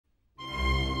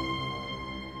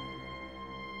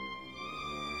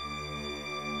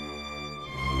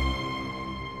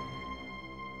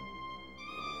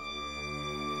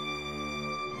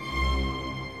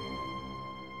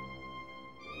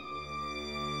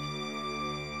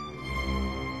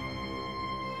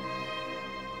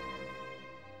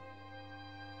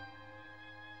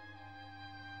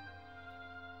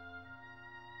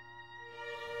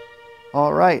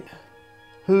All right,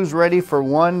 who's ready for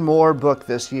one more book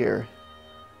this year?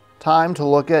 Time to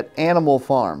look at Animal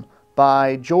Farm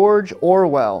by George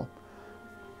Orwell.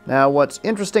 Now, what's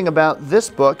interesting about this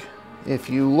book, if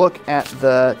you look at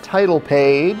the title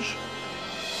page,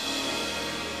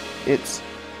 it's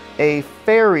a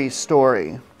fairy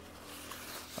story. A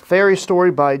fairy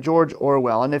story by George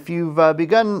Orwell. And if you've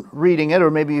begun reading it, or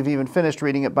maybe you've even finished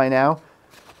reading it by now,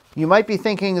 you might be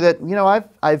thinking that, you know,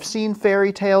 I've seen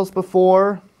fairy tales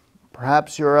before.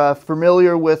 Perhaps you're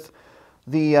familiar with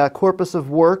the corpus of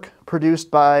work produced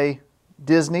by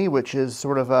Disney, which is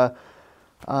sort of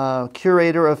a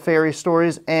curator of fairy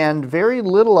stories, and very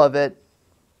little of it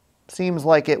seems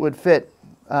like it would fit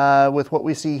with what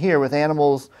we see here, with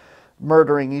animals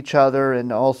murdering each other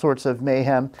and all sorts of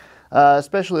mayhem,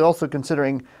 especially also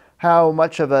considering how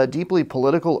much of a deeply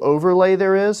political overlay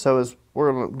there is. So as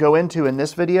we're going to go into in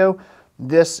this video,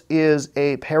 this is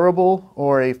a parable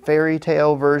or a fairy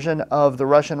tale version of the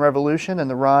Russian Revolution and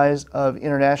the rise of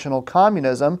international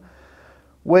communism,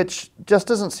 which just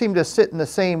doesn't seem to sit in the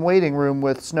same waiting room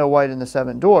with Snow White and the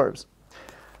Seven Dwarfs.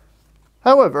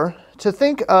 However, to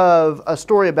think of a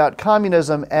story about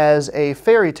communism as a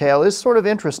fairy tale is sort of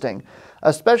interesting,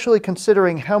 especially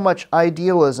considering how much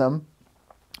idealism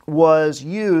was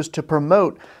used to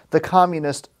promote the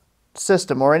communist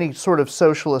system or any sort of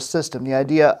socialist system, the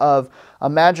idea of a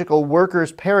magical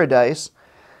workers' paradise.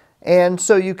 And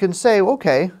so you can say,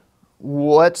 okay,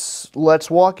 let's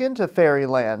walk into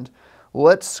fairyland.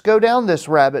 Let's go down this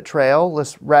rabbit trail,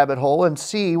 this rabbit hole, and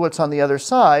see what's on the other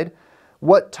side.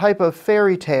 What type of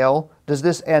fairy tale does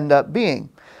this end up being?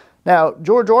 Now,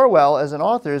 George Orwell, as an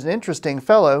author, is an interesting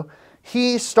fellow.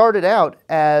 He started out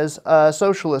as a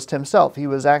socialist himself. He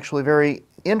was actually very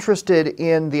interested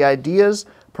in the ideas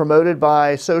promoted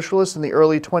by socialists in the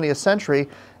early 20th century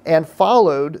and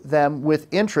followed them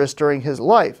with interest during his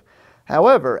life.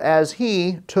 However, as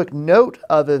he took note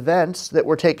of events that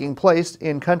were taking place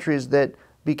in countries that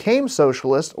became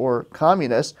socialist or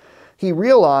communist, he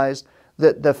realized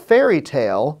that the fairy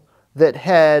tale that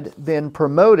had been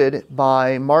promoted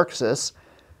by Marxists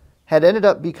had ended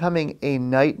up becoming a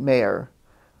nightmare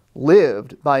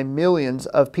lived by millions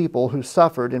of people who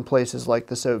suffered in places like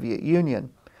the Soviet Union.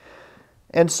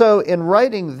 And so in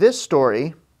writing this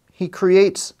story, he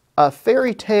creates a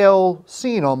fairy tale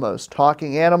scene almost,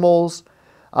 talking animals.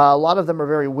 A lot of them are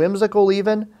very whimsical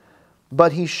even,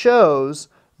 but he shows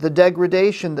the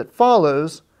degradation that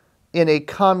follows in a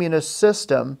communist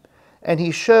system, and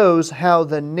he shows how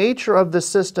the nature of the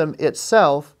system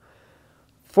itself,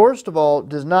 first of all,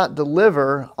 does not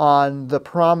deliver on the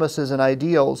promises and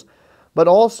ideals, but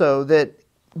also that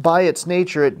by its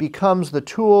nature it becomes the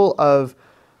tool of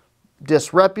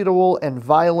disreputable and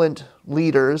violent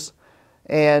leaders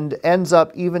and ends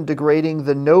up even degrading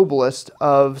the noblest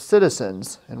of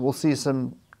citizens. And we'll see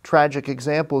some tragic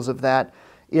examples of that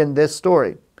in this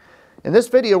story. In this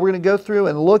video, we're going to go through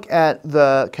and look at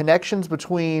the connections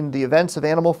between the events of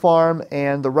Animal Farm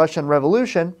and the Russian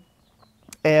Revolution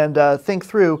and think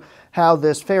through how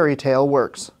this fairy tale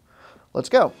works. Let's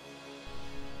go.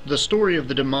 The story of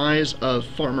the demise of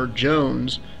Farmer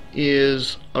Jones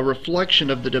is a reflection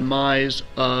of the demise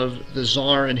of the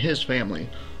Tsar and his family.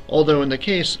 Although in the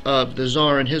case of the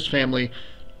Tsar and his family,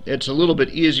 it's a little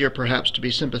bit easier perhaps to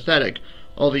be sympathetic,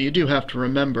 although you do have to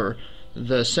remember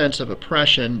the sense of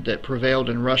oppression that prevailed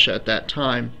in Russia at that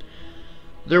time.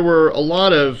 There were a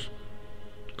lot of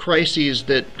crises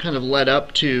that kind of led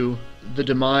up to the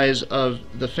demise of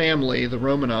the family, the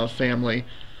Romanov family,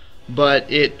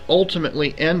 but it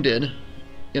ultimately ended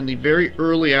in the very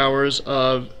early hours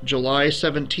of July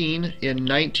 17 in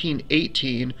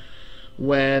 1918,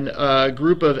 when a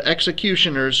group of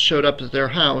executioners showed up at their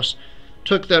house,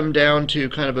 took them down to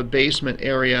kind of a basement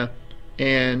area,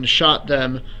 and shot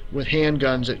them with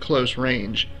handguns at close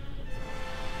range.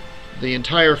 The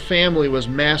entire family was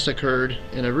massacred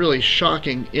in a really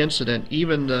shocking incident.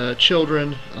 Even the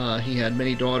children, he had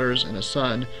many daughters and a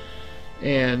son,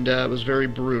 and it was very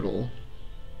brutal.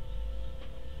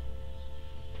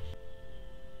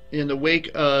 In the wake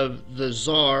of the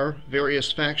Tsar, various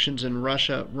factions in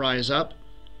Russia rise up.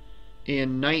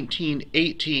 In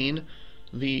 1918,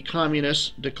 the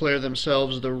communists declare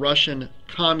themselves the Russian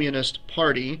Communist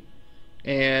Party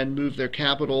and move their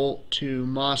capital to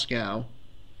Moscow.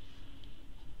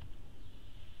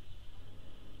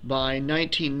 By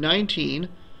 1919,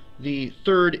 the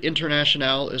Third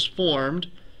Internationale is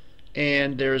formed,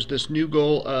 and there's this new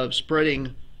goal of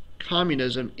spreading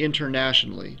communism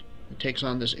internationally. It takes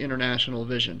on this international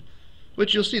vision,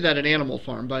 which you'll see that in Animal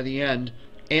Farm. By the end,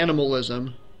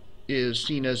 animalism is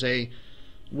seen as a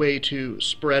way to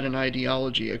spread an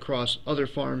ideology across other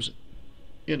farms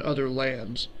in other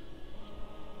lands.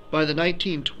 By the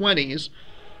 1920s,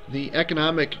 the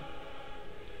economic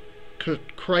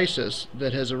crisis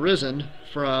that has arisen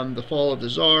from the fall of the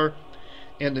Tsar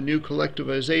and the new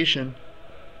collectivization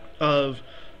of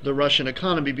the Russian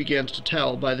economy begins to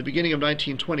tell. By the beginning of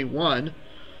 1921,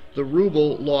 the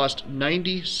ruble lost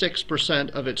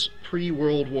 96% of its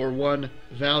pre-World War I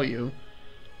value.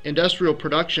 Industrial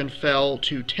production fell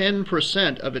to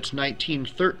 10% of its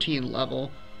 1913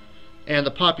 level, and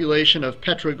the population of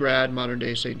Petrograd,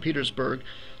 modern-day St. Petersburg,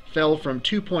 fell from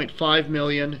 2.5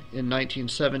 million in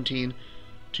 1917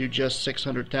 to just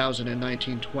 600,000 in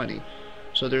 1920.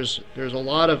 So there's a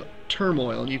lot of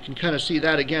turmoil, and you can kind of see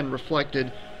that again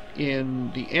reflected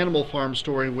in the Animal Farm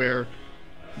story, where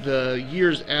the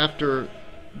years after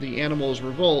the animals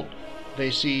revolt, they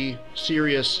see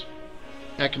serious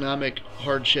economic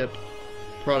hardship,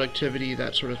 productivity,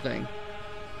 that sort of thing.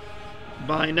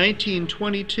 By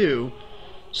 1922,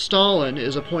 Stalin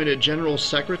is appointed General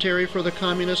Secretary for the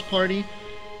Communist Party,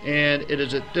 and it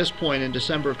is at this point in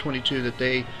December of 22 that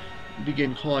they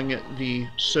begin calling it the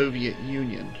Soviet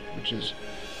Union, which is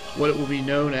what it will be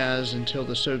known as until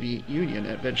the Soviet Union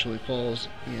eventually falls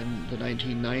in the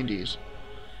 1990s.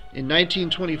 In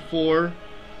 1924,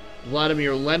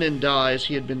 Vladimir Lenin dies.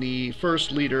 He had been the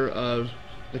first leader of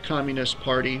the Communist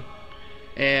Party,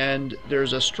 and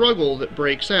there's a struggle that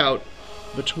breaks out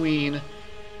between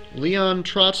Leon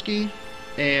Trotsky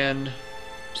and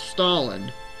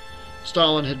Stalin.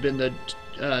 Stalin had been the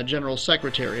General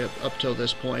Secretary up till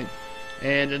this point,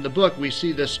 and in the book we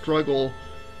see this struggle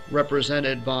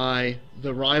represented by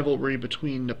the rivalry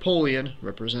between Napoleon,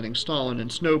 representing Stalin,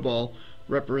 and Snowball,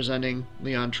 representing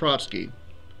Leon Trotsky.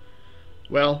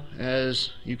 Well,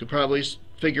 as you could probably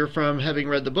figure from having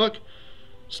read the book,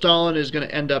 Stalin is going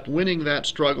to end up winning that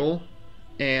struggle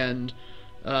and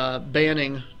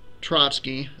banning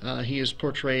Trotsky. He is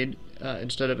portrayed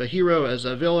instead of a hero as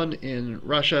a villain in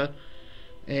Russia,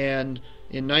 and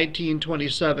in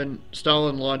 1927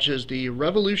 Stalin launches the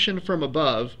Revolution from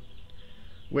Above,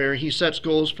 where he sets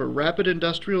goals for rapid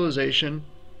industrialization,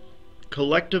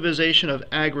 collectivization of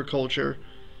agriculture,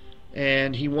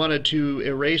 and he wanted to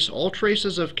erase all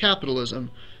traces of capitalism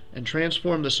and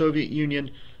transform the Soviet Union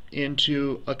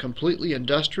into a completely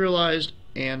industrialized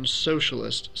and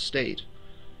socialist state.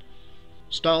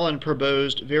 Stalin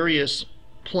proposed various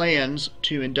plans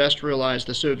to industrialize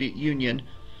the Soviet Union,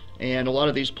 and a lot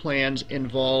of these plans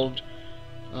involved,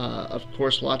 of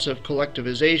course, lots of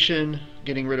collectivization,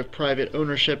 getting rid of private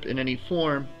ownership in any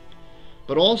form,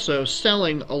 but also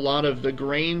selling a lot of the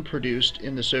grain produced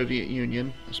in the Soviet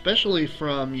Union, especially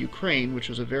from Ukraine, which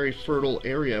was a very fertile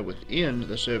area within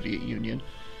the Soviet Union,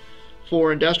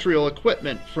 for industrial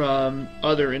equipment from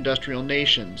other industrial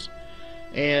nations.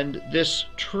 And this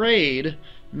trade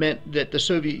meant that the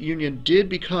Soviet Union did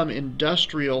become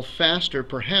industrial faster,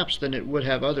 perhaps, than it would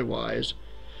have otherwise,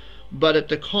 but at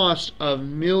the cost of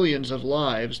millions of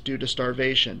lives due to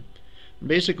starvation.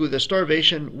 Basically, the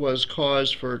starvation was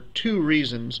caused for two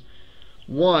reasons.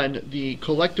 One, the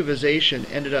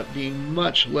collectivization ended up being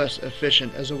much less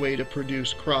efficient as a way to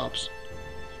produce crops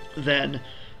than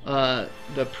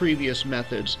the previous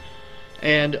methods.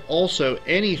 And also,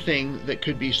 anything that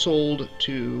could be sold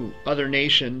to other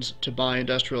nations to buy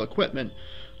industrial equipment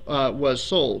was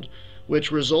sold,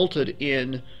 which resulted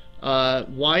in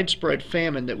widespread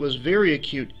famine that was very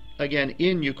acute, again,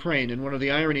 in Ukraine. And one of the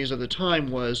ironies of the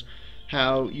time was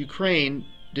how Ukraine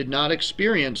did not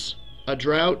experience a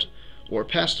drought or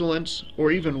pestilence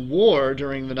or even war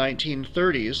during the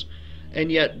 1930s, and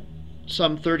yet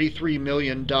some 33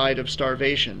 million died of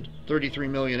starvation, 33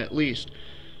 million at least.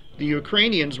 The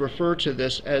Ukrainians refer to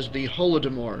this as the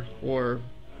Holodomor, or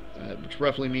which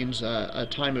roughly means a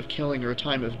time of killing or a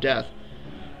time of death.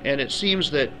 And it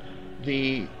seems that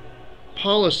the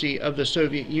policy of the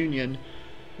Soviet Union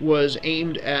was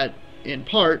aimed at, in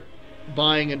part,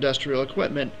 buying industrial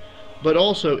equipment, but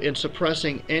also in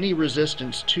suppressing any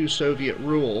resistance to Soviet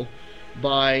rule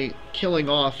by killing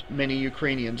off many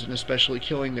Ukrainians, and especially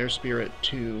killing their spirit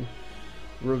to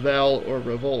rebel or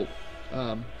revolt.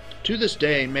 To this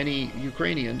day, many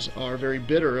Ukrainians are very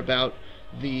bitter about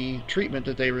the treatment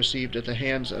that they received at the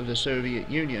hands of the Soviet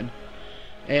Union.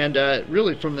 And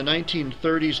really, from the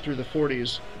 1930s through the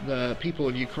 40s, the people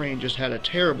of Ukraine just had a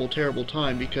terrible, terrible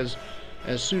time, because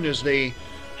as soon as they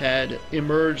had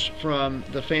emerged from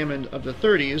the famine of the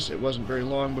 30s, it wasn't very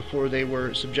long before they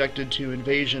were subjected to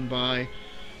invasion by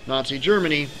Nazi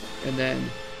Germany, and then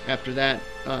after that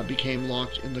became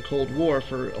locked in the Cold War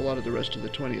for a lot of the rest of the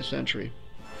 20th century.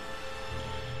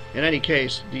 In any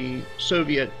case, the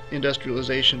Soviet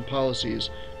industrialization policies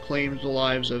claimed the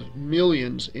lives of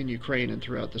millions in Ukraine and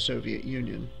throughout the Soviet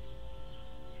Union.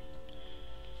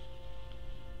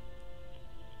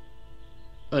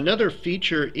 Another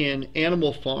feature in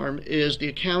Animal Farm is the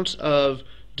accounts of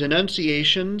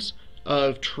denunciations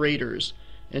of traitors.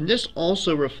 And this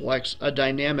also reflects a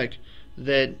dynamic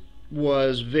that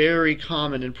was very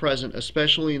common and present,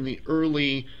 especially in the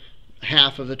early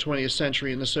half of the 20th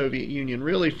century in the Soviet Union,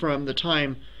 really from the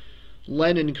time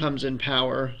Lenin comes in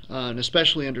power, and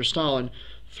especially under Stalin,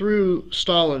 through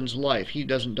Stalin's life. He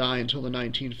doesn't die until the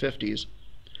 1950s.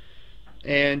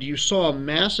 And you saw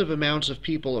massive amounts of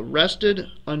people arrested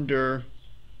under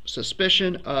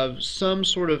suspicion of some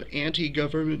sort of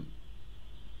anti-government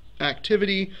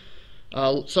activity.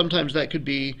 Sometimes that could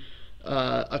be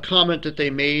a comment that they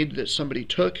made that somebody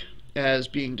took as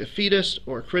being defeatist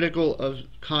or critical of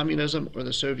communism or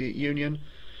the Soviet Union.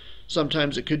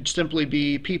 Sometimes it could simply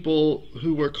be people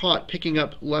who were caught picking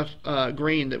up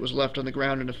grain that was left on the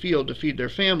ground in a field to feed their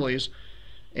families,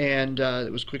 and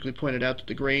it was quickly pointed out that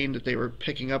the grain that they were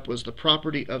picking up was the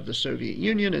property of the Soviet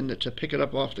Union, and that to pick it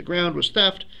up off the ground was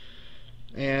theft,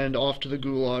 and off to the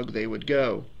Gulag they would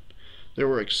go. There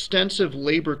were extensive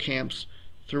labor camps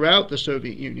throughout the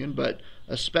Soviet Union, but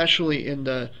especially in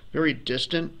the very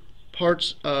distant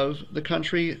parts of the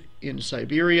country, in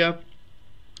Siberia,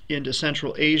 into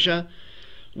Central Asia,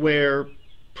 where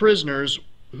prisoners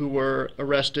who were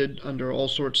arrested under all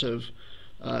sorts of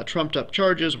trumped-up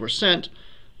charges were sent.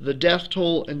 The death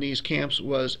toll in these camps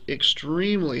was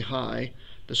extremely high.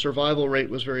 The survival rate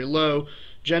was very low.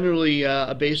 Generally,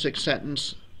 a basic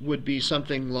sentence would be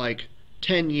something like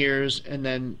 10 years, and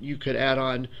then you could add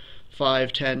on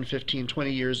 5, 10, 15,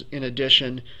 20 years in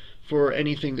addition for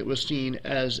anything that was seen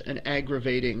as an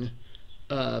aggravating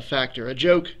factor. A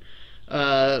joke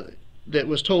that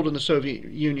was told in the Soviet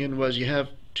Union was you have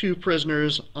two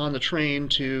prisoners on the train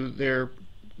to their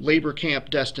labor camp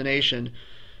destination,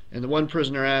 and the one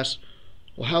prisoner asks,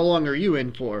 "Well, how long are you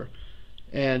in for?"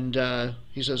 And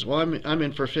he says, "Well, I'm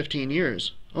in for 15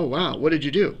 years. "Oh, wow, what did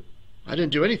you do?" "I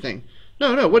didn't do anything."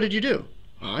 No, what did you do?"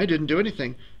 "Oh, I didn't do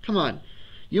anything." "Come on,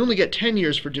 you only get 10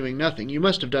 years for doing nothing. You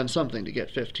must have done something to get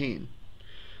 15.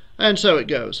 And so it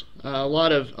goes. A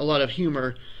lot of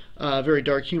humor, very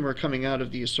dark humor coming out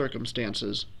of these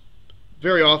circumstances.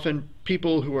 Very often,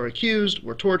 people who were accused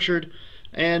were tortured,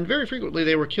 and very frequently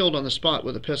they were killed on the spot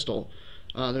with a pistol.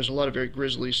 There's a lot of very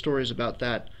grisly stories about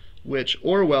that, which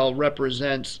Orwell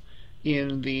represents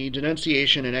in the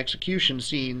denunciation and execution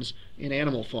scenes in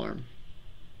Animal Farm.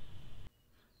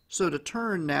 So to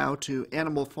turn now to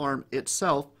Animal Farm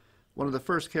itself, one of the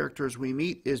first characters we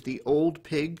meet is the old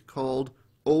pig called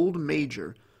Old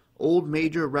Major. Old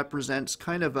Major represents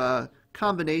kind of a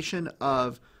combination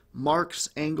of Marx,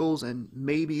 Engels, and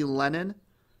maybe Lenin,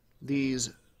 these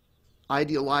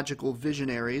ideological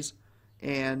visionaries,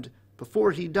 and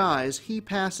before he dies, he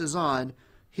passes on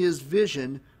his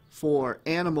vision for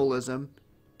animalism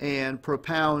and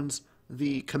propounds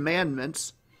the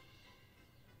commandments,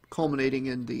 culminating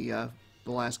in the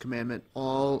last commandment,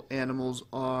 all animals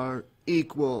are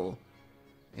equal.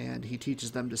 And he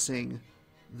teaches them to sing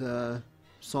the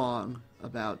song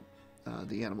about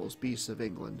the animals, beasts of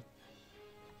England.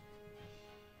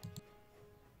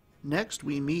 Next,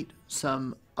 we meet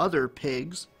some other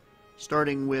pigs,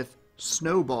 starting with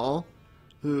Snowball,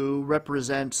 who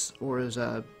represents, or is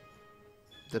the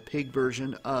pig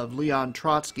version of Leon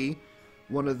Trotsky,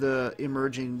 one of the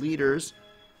emerging leaders.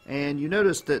 And you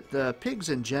notice that the pigs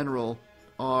in general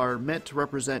are meant to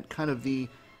represent kind of the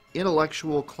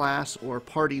intellectual class or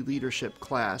party leadership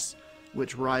class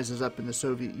which rises up in the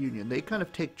Soviet Union. They kind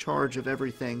of take charge of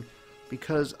everything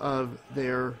because of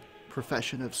their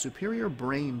profession of superior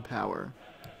brain power.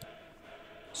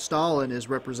 Stalin is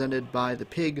represented by the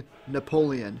pig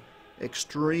Napoleon,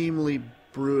 extremely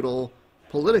brutal,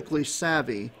 politically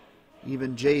savvy,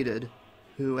 even jaded,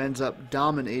 who ends up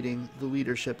dominating the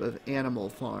leadership of Animal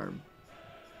Farm.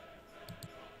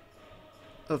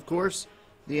 Of course,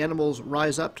 the animals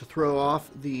rise up to throw off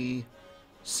the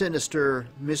sinister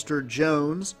Mr.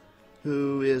 Jones,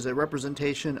 who is a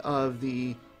representation of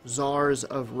the czars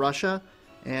of Russia,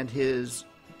 and his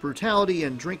brutality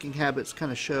and drinking habits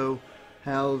kind of show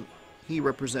how he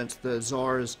represents the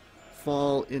czars'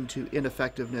 fall into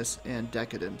ineffectiveness and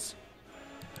decadence.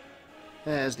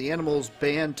 As the animals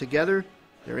band together,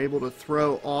 they're able to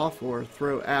throw off or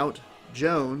throw out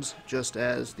Jones, just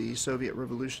as the Soviet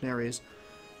revolutionaries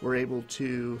were able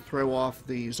to throw off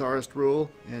the czarist rule,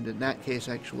 and in that case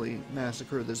actually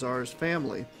massacre the czar's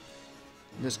family.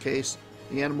 In this case,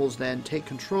 the animals then take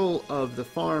control of the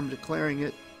farm, declaring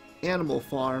it Animal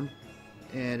Farm,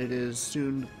 and it is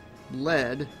soon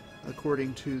led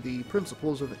according to the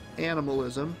principles of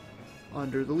animalism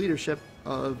under the leadership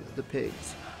of the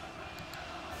pigs.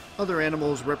 Other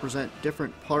animals represent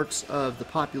different parts of the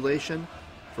population.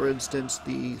 For instance,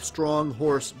 the strong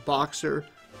horse Boxer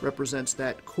represents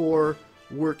that core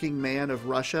working man of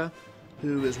Russia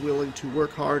who is willing to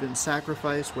work hard and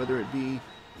sacrifice, whether it be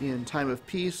in time of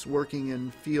peace, working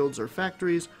in fields or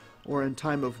factories, or in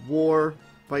time of war,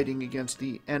 fighting against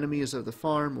the enemies of the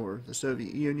farm or the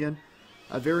Soviet Union.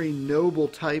 A very noble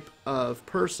type of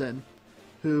person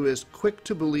who is quick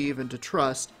to believe and to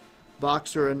trust.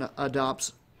 Boxer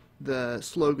adopts the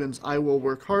slogans, "I will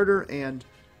work harder," and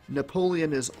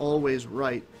 "Napoleon is always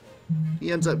right."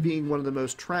 He ends up being one of the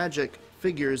most tragic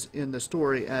figures in the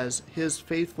story, as his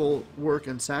faithful work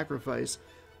and sacrifice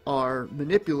are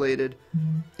manipulated,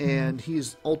 and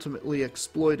he's ultimately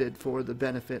exploited for the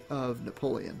benefit of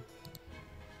Napoleon.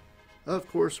 Of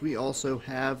course, we also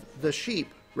have the sheep,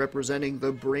 representing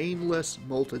the brainless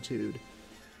multitude.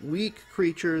 Weak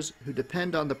creatures who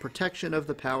depend on the protection of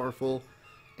the powerful,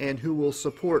 and who will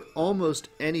support almost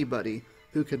anybody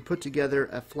who can put together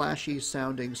a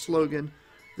flashy-sounding slogan.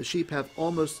 The sheep have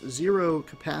almost zero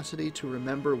capacity to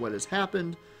remember what has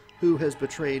happened, who has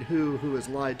betrayed who has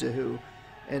lied to who,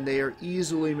 and they are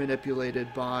easily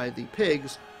manipulated by the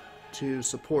pigs to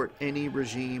support any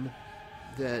regime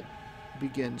that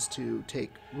begins to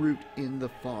take root in the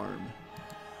farm.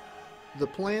 The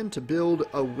plan to build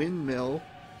a windmill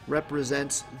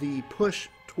represents the push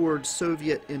towards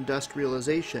Soviet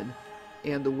industrialization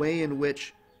and the way in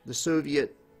which the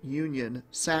Soviet Union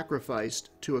sacrificed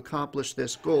to accomplish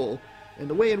this goal, and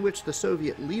the way in which the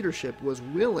Soviet leadership was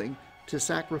willing to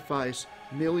sacrifice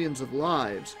millions of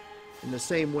lives. In the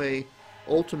same way,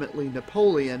 ultimately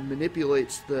Napoleon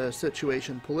manipulates the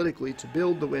situation politically to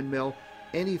build the windmill.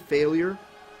 Any failure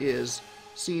is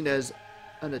seen as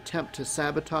an attempt to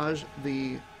sabotage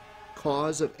the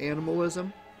cause of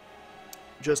animalism,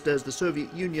 just as the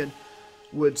Soviet Union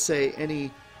would say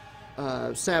any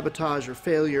sabotage or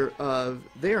failure of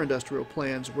their industrial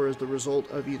plans were as the result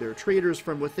of either traitors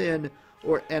from within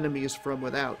or enemies from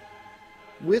without.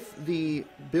 With the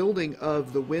building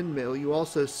of the windmill, you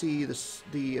also see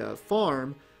the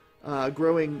farm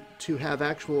growing to have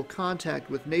actual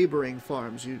contact with neighboring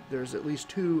farms. There's at least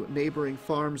 2 neighboring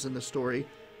farms in the story,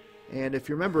 and if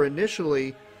you remember,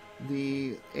 initially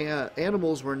the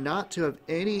animals were not to have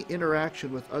any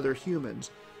interaction with other humans.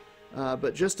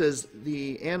 But just as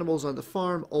the animals on the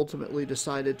farm ultimately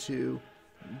decided to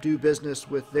do business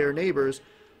with their neighbors,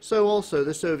 so also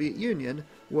the Soviet Union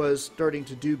was starting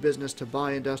to do business to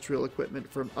buy industrial equipment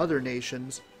from other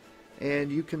nations.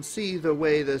 And you can see the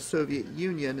way the Soviet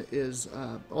Union is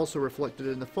also reflected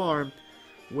in the farm,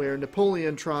 where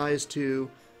Napoleon tries to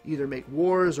either make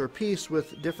wars or peace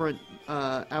with different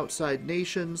outside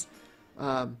nations.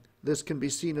 This can be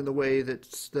seen in the way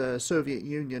that the Soviet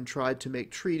Union tried to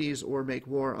make treaties or make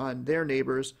war on their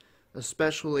neighbors,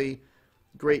 especially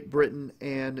Great Britain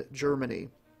and Germany.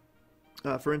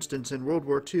 For instance, in World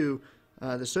War II,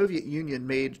 the Soviet Union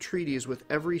made treaties with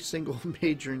every single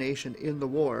major nation in the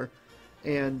war,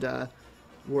 and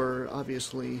were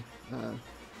obviously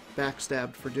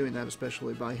backstabbed for doing that,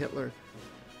 especially by Hitler.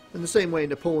 In the same way,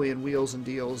 Napoleon wheels and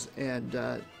deals, and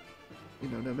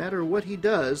no matter what he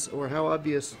does or how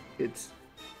obvious it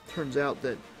turns out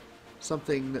that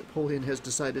something Napoleon has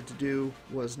decided to do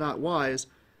was not wise,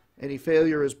 any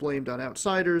failure is blamed on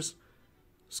outsiders,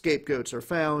 scapegoats are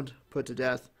found, put to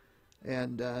death,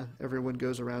 and everyone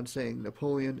goes around saying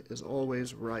Napoleon is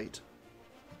always right.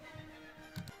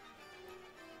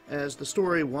 As the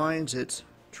story winds its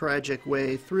tragic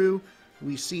way through,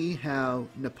 we see how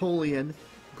Napoleon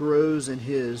grows in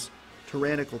his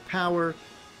tyrannical power,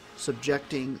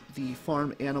 subjecting the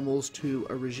farm animals to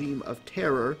a regime of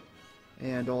terror,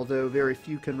 and although very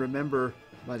few can remember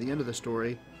by the end of the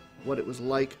story what it was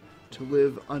like to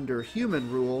live under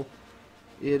human rule,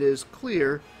 it is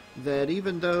clear that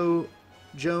even though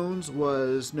Jones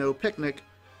was no picnic,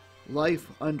 life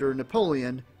under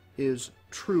Napoleon is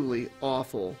truly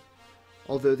awful.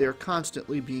 Although they're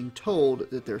constantly being told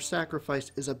that their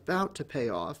sacrifice is about to pay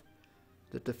off,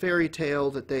 that the fairy tale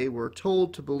that they were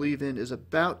told to believe in is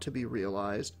about to be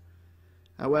realized.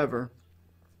 However,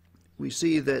 we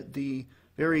see that the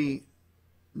very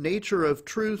nature of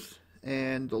truth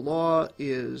and the law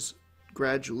is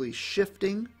gradually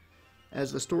shifting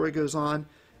as the story goes on,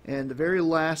 and the very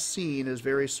last scene is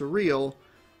very surreal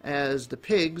as the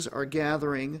pigs are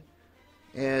gathering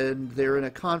and they're in a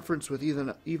conference with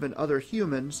even other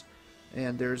humans,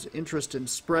 and there's interest in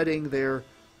spreading their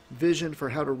vision for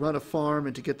how to run a farm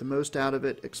and to get the most out of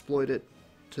it, exploit it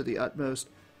to the utmost.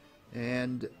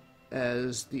 And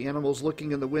as the animals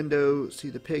looking in the window see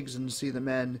the pigs and see the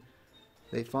men,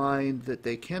 they find that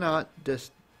they cannot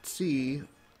see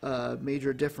a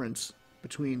major difference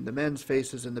between the men's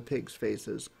faces and the pigs'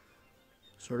 faces.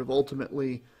 Sort of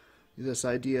ultimately, this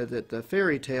idea that the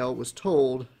fairy tale was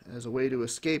told as a way to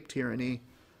escape tyranny,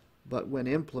 but when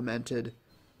implemented,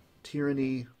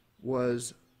 tyranny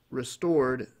was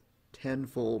restored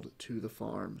tenfold to the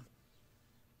farm.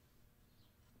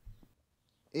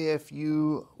 If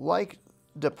you like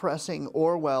depressing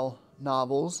Orwell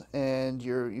novels and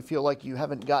you feel like you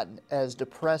haven't gotten as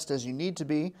depressed as you need to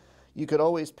be, you could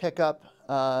always pick up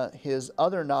his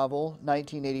other novel,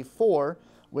 1984,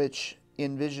 which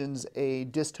envisions a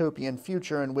dystopian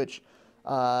future in which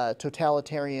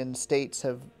totalitarian states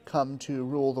have come to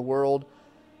rule the world.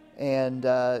 And,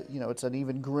 it's an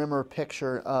even grimmer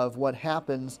picture of what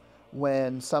happens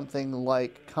when something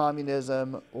like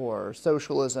communism or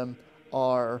socialism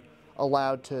are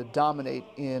allowed to dominate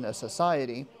in a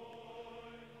society.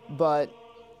 But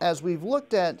as we've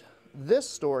looked at this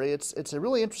story, it's a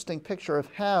really interesting picture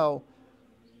of how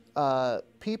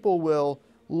people will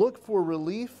look for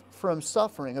relief from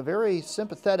suffering, a very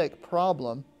sympathetic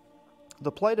problem.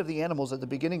 The plight of the animals at the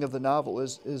beginning of the novel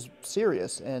is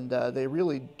serious, and they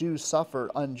really do suffer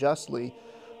unjustly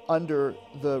under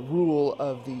the rule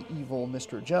of the evil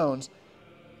Mr. Jones.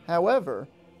 However,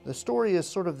 the story is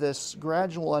sort of this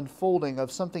gradual unfolding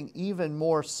of something even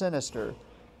more sinister.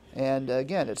 And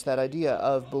again, it's that idea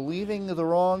of believing the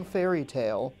wrong fairy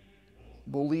tale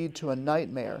will lead to a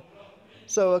nightmare.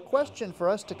 So a question for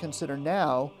us to consider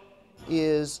now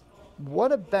is,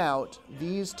 what about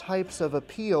these types of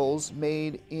appeals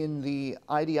made in the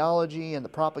ideology and the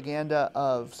propaganda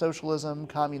of socialism,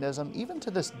 communism? Even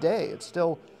to this day, it's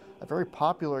still a very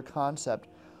popular concept.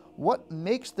 What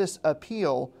makes this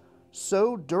appeal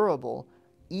so durable,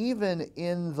 even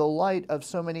in the light of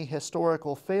so many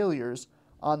historical failures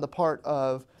on the part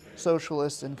of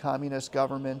socialist and communist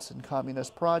governments and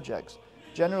communist projects?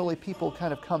 Generally, people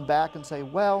kind of come back and say,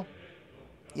 well,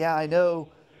 yeah, I know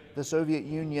the Soviet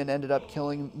Union ended up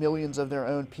killing millions of their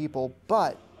own people,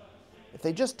 but if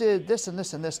they just did this and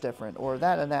this and this different, or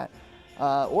that and that.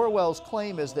 Orwell's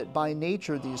claim is that by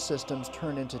nature these systems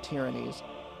turn into tyrannies,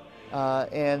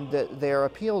 and that their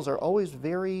appeals are always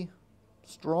very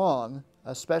strong,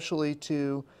 especially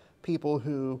to people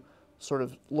who sort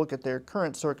of look at their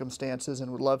current circumstances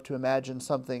and would love to imagine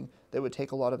something that would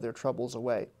take a lot of their troubles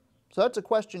away. So that's a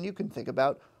question you can think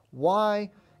about.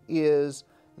 Why is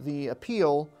the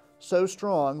appeal so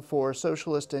strong for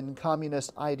socialist and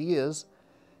communist ideas,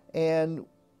 and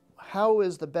how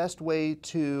is the best way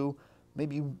to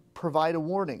maybe provide a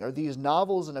warning? Are these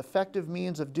novels an effective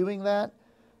means of doing that?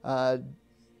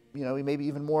 Maybe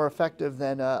even more effective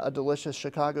than a delicious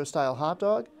Chicago-style hot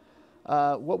dog?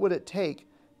 What would it take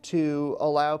to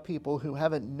allow people who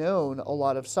haven't known a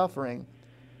lot of suffering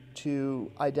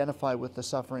to identify with the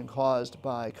suffering caused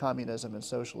by communism and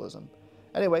socialism?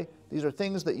 Anyway, these are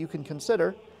things that you can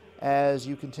consider as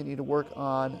you continue to work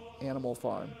on Animal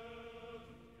Farm.